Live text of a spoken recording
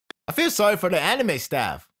I feel sorry for the anime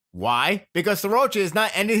staff. Why? Because Sorochi is not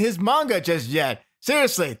ending his manga just yet.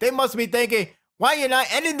 Seriously, they must be thinking, why you not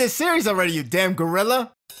ending this series already, you damn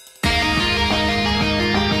gorilla?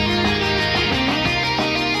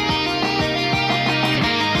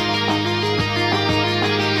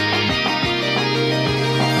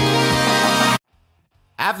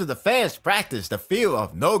 After the fans practiced the feel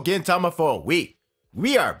of no Gintama for a week,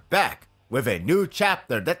 we are back with a new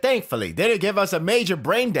chapter that thankfully didn't give us a major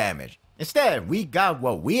brain damage. Instead, we got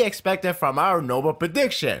what we expected from our noble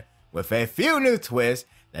prediction, with a few new twists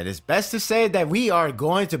that is best to say that we are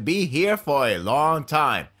going to be here for a long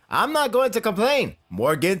time. I'm not going to complain,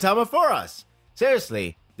 more Gintama for us.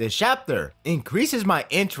 Seriously, this chapter increases my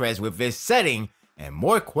interest with this setting and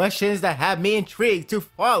more questions that have me intrigued to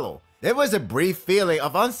follow. There was a brief feeling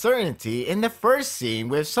of uncertainty in the first scene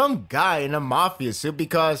with some guy in a mafia suit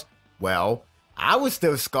because, well, I was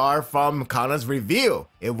still scarred from Kana's reveal.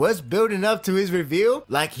 It was building up to his reveal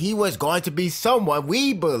like he was going to be someone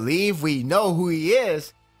we believe we know who he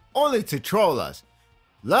is, only to troll us.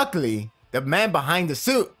 Luckily, the man behind the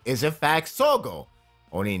suit is in fact Sogo,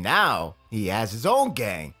 only now he has his own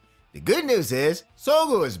gang. The good news is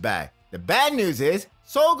Sogo is back. The bad news is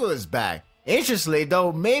Sogo is back. Interestingly,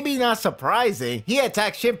 though maybe not surprising, he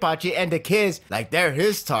attacked Shinpachi and the kids like they're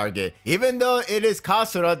his target, even though it is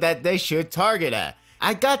Kasura that they should target at.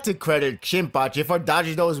 I got to credit Shinpachi for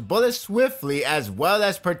dodging those bullets swiftly as well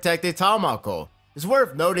as protecting Tamako. It's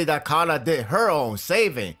worth noting that Kana did her own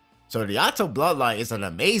saving, so the Yato bloodline is an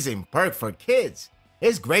amazing perk for kids.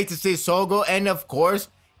 It's great to see Sogo, and of course,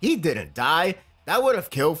 he didn't die. That would have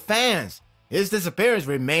killed fans. His disappearance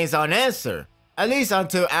remains unanswered. At least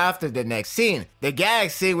until after the next scene. The gag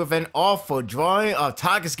scene with an awful drawing of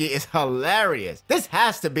Takasugi is hilarious. This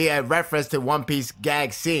has to be a reference to One Piece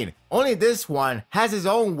gag scene. Only this one has his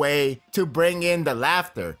own way to bring in the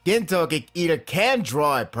laughter. Gintoki either can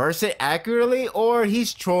draw a person accurately or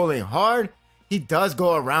he's trolling hard. He does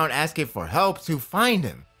go around asking for help to find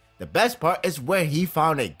him. The best part is where he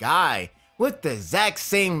found a guy with the exact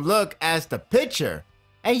same look as the picture.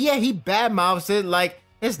 And yet he badmouths it like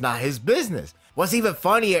it's not his business. What's even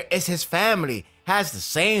funnier is his family has the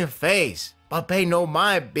same face, but pay no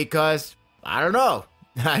mind because, I don't know.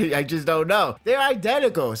 I just don't know. They're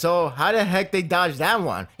identical, so how the heck they dodged that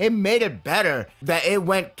one? It made it better that it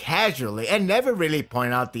went casually and never really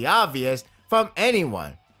point out the obvious from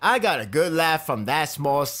anyone. I got a good laugh from that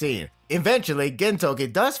small scene. Eventually,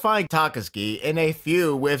 Gintoki does find Takasugi in a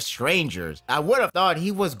feud with strangers. I would have thought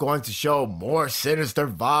he was going to show more sinister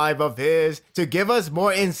vibe of his to give us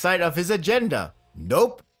more insight of his agenda.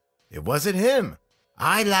 Nope, it wasn't him.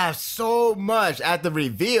 I laughed so much at the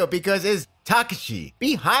reveal because it's Takashi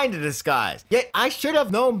behind the disguise. Yet I should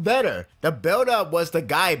have known better. The build-up was the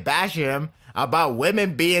guy bashing him about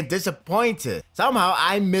women being disappointed. Somehow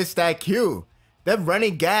I missed that cue. The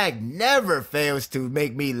running gag never fails to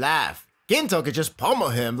make me laugh. Gintoki just pummel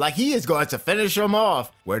him like he is going to finish him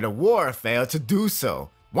off, where the war failed to do so.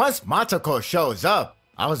 Once Matoko shows up,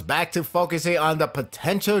 I was back to focusing on the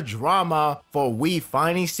potential drama for we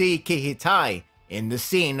finally see Kihitai in the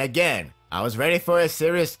scene again. I was ready for a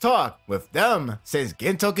serious talk with them since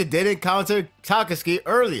Gintoki did encounter Takasugi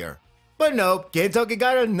earlier. But nope, Gintoki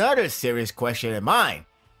got another serious question in mind.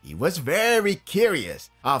 He was very curious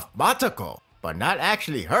of Matoko, but not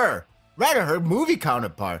actually her, rather her movie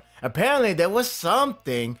counterpart. Apparently there was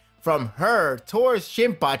something from her towards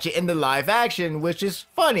Shinpachi in the live action, which is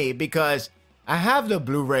funny because I have the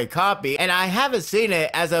Blu-ray copy and I haven't seen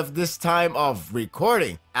it as of this time of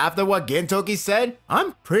recording. After what Gintoki said,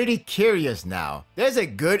 I'm pretty curious now. There's a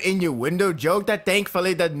good innuendo joke that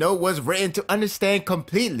thankfully the note was written to understand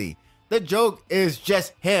completely. The joke is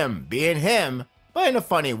just him being him, but in a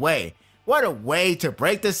funny way. What a way to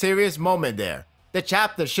break the serious moment there. The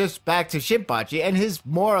chapter shifts back to Shinpachi and his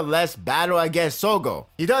more or less battle against Sogo.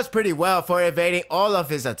 He does pretty well for evading all of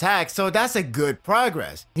his attacks, so that's a good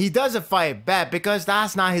progress. He doesn't fight back because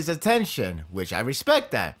that's not his intention, which I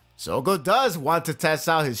respect that. Sogo does want to test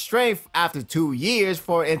out his strength after 2 years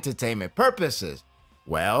for entertainment purposes.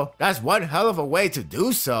 Well, that's one hell of a way to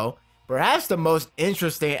do so. Perhaps the most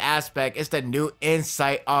interesting aspect is the new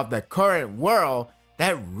insight of the current world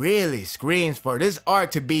that really screams for this arc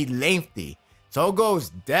to be lengthy. Sogo's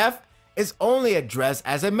death is only addressed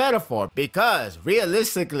as a metaphor because,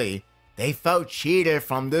 realistically, they felt cheated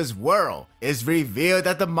from this world. It's revealed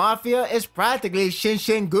that the Mafia is practically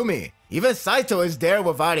Shinsengumi. Even Saito is there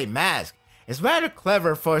without a mask. It's rather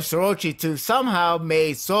clever for Sorochi to somehow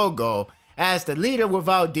make Sogo as the leader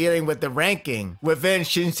without dealing with the ranking within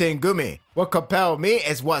Shinsengumi. What compelled me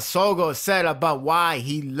is what Sogo said about why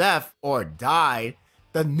he left or died.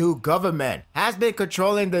 The new government has been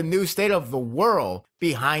controlling the new state of the world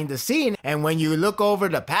behind the scene, and when you look over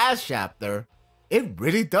the past chapter, it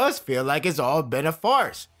really does feel like it's all been a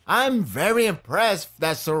farce. I'm very impressed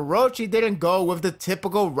that Sorochi didn't go with the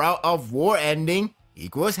typical route of war ending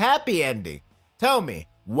equals happy ending. Tell me,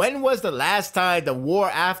 when was the last time the war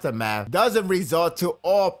aftermath doesn't result to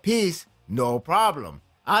all peace, no problem?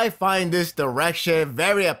 I find this direction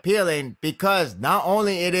very appealing because not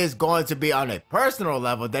only it is going to be on a personal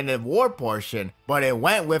level than the war portion, but it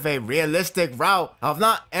went with a realistic route of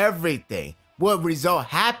not everything would result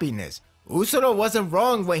happiness. Usono wasn't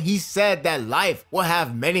wrong when he said that life will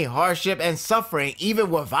have many hardship and suffering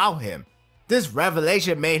even without him. This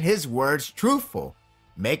revelation made his words truthful.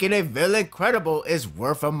 Making a villain credible is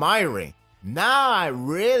worth admiring. Now I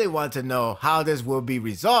really want to know how this will be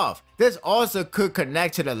resolved. This also could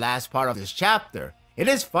connect to the last part of this chapter. It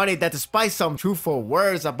is funny that despite some truthful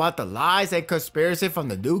words about the lies and conspiracy from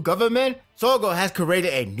the new government, Sogo has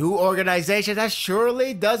created a new organization that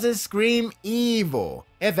surely doesn't scream evil.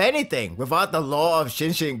 If anything, without the law of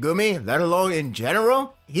Shinsengumi, let alone in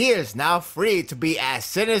general, he is now free to be as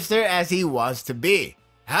sinister as he wants to be.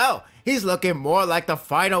 Hell, he's looking more like the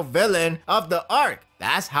final villain of the arc.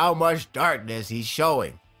 That's how much darkness he's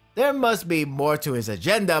showing. There must be more to his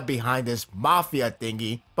agenda behind this mafia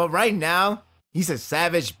thingy, but right now, he's a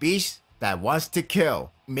savage beast that wants to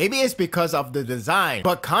kill. Maybe it's because of the design,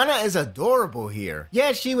 but Kana is adorable here.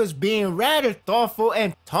 Yet she was being rather thoughtful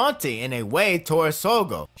and taunting in a way towards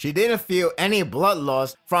Sogo. She didn't feel any blood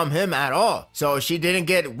loss from him at all, so she didn't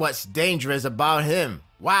get what's dangerous about him.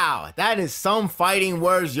 Wow, that is some fighting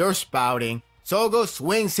words you're spouting. Sogo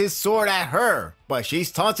swings his sword at her, but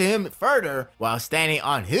she's taunting him further while standing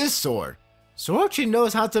on his sword. Sorochi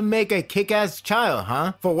knows how to make a kick-ass child,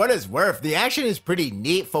 huh? For what it's worth, the action is pretty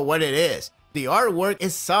neat for what it is. The artwork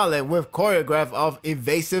is solid with choreograph of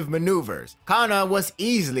evasive maneuvers. Kana was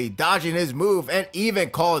easily dodging his move and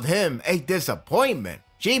even called him a disappointment.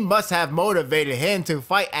 She must have motivated him to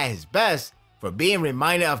fight at his best for being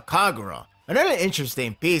reminded of Kagura. Another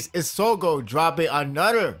interesting piece is Sogo dropping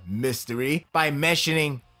another mystery by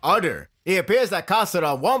mentioning Udder. It appears that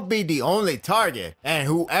Kasura won't be the only target, and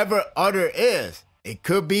whoever Udder is, it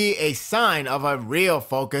could be a sign of a real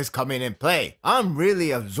focus coming in play. I'm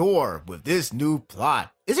really absorbed with this new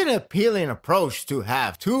plot. It's an appealing approach to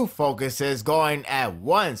have two focuses going at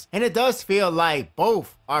once, and it does feel like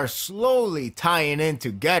both are slowly tying in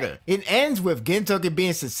together. It ends with Gintoki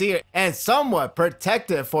being sincere and somewhat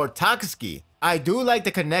protective for Takasuki. I do like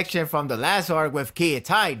the connection from the last arc with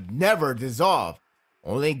Kiyotai never dissolved,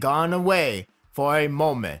 only gone away for a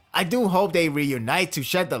moment. I do hope they reunite to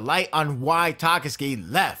shed the light on why Takasuki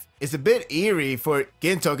left. It's a bit eerie for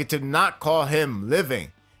Gintoki to not call him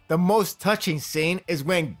living. The most touching scene is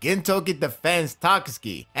when Gintoki defends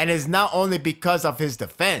Takasuki, and it's not only because of his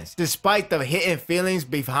defense. Despite the hidden feelings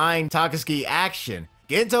behind Takasuki's action,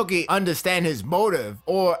 Gintoki understands his motive,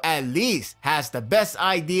 or at least has the best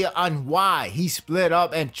idea on why he split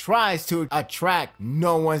up and tries to attract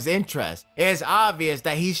no one's interest. It's obvious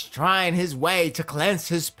that he's trying his way to cleanse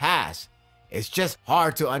his past. It's just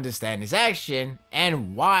hard to understand his action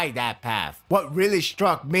and why that path. What really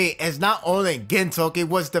struck me is not only Gintoki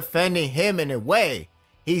was defending him in a way,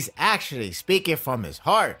 he's actually speaking from his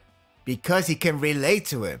heart because he can relate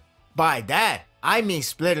to him. By that, I mean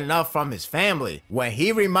splitting up from his family. When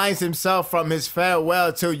he reminds himself from his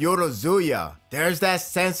farewell to Yorozuya, there's that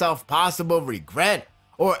sense of possible regret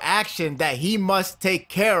or action that he must take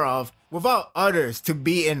care of without others to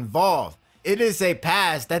be involved. It is a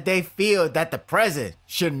past that they feel that the present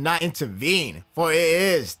should not intervene, for it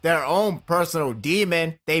is their own personal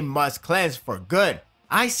demon they must cleanse for good.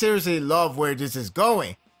 I seriously love where this is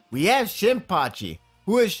going. We have Shinpachi,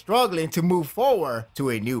 who is struggling to move forward to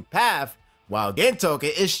a new path, while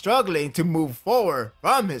Gintoki is struggling to move forward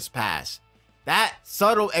from his past. That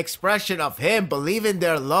subtle expression of him believing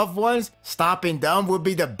their loved ones stopping them would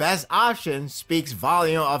be the best option speaks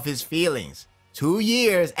volume of his feelings. 2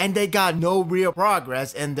 years and they got no real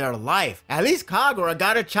progress in their life. At least Kagura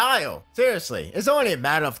got a child. Seriously, it's only a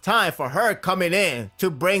matter of time for her coming in to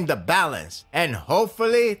bring the balance. And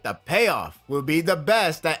hopefully the payoff will be the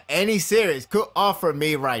best that any series could offer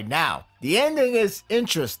me right now. The ending is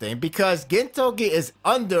interesting because Gintoki is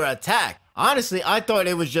under attack. Honestly, I thought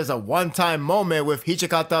it was just a one-time moment with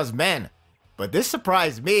Hichikata's men. But this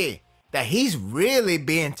surprised me that he's really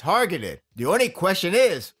being targeted. The only question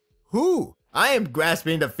is, who? I am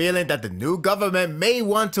grasping the feeling that the new government may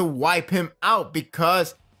want to wipe him out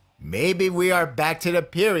because maybe we are back to the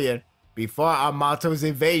period before Amato's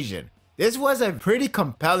invasion. This was a pretty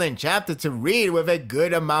compelling chapter to read with a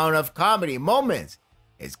good amount of comedy moments.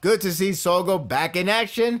 It's good to see Sogo back in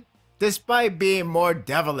action, despite being more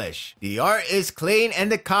devilish. The art is clean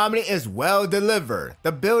and the comedy is well delivered.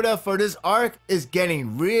 The build-up for this arc is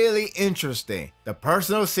getting really interesting. The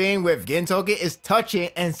personal scene with Gintoki is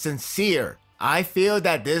touching and sincere. I feel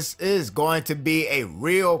that this is going to be a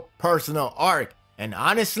real personal arc, and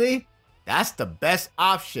honestly, that's the best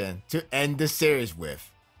option to end the series with.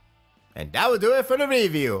 And that will do it for the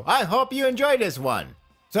review. I hope you enjoyed this one.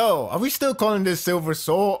 So, are we still calling this Silver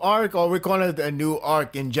Soul arc, or are we calling it a new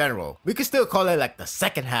arc in general? We could still call it like the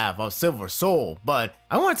second half of Silver Soul, but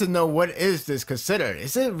I want to know, what is this considered?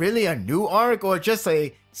 Is it really a new arc or just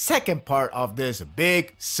a second part of this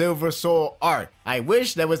big Silver Soul arc? I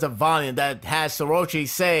wish there was a volume that has Sorochi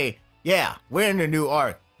say, yeah, we're in a new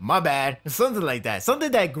arc, my bad, something like that,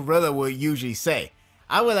 something that Gorilla would usually say.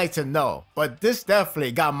 I would like to know, but this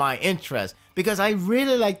definitely got my interest because I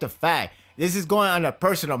really like the fact this is going on a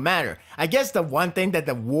personal matter. I guess the one thing that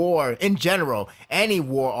the war in general, any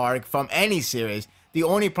war arc from any series, the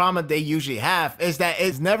only problem they usually have is that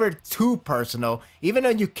it's never too personal, even though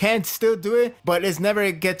you can still do it, but it's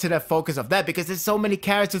never get to the focus of that because there's so many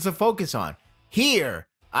characters to focus on. Here,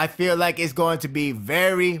 I feel like it's going to be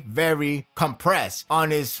very, very compressed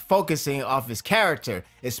on his focusing of his character,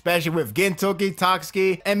 especially with Gintoki,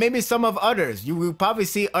 Tatsuki, and maybe some of others. You will probably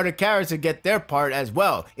see other characters get their part as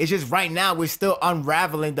well. It's just right now we're still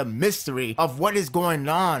unraveling the mystery of what is going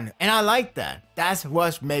on, and I like that. That's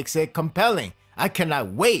what makes it compelling. I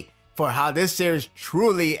cannot wait for how this series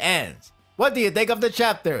truly ends. What do you think of the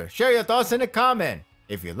chapter? Share your thoughts in the comment.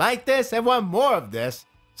 If you like this and want more of this,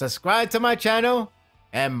 subscribe to my channel,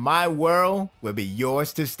 and my world will be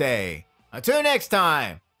yours to stay. Until next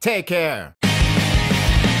time, take care.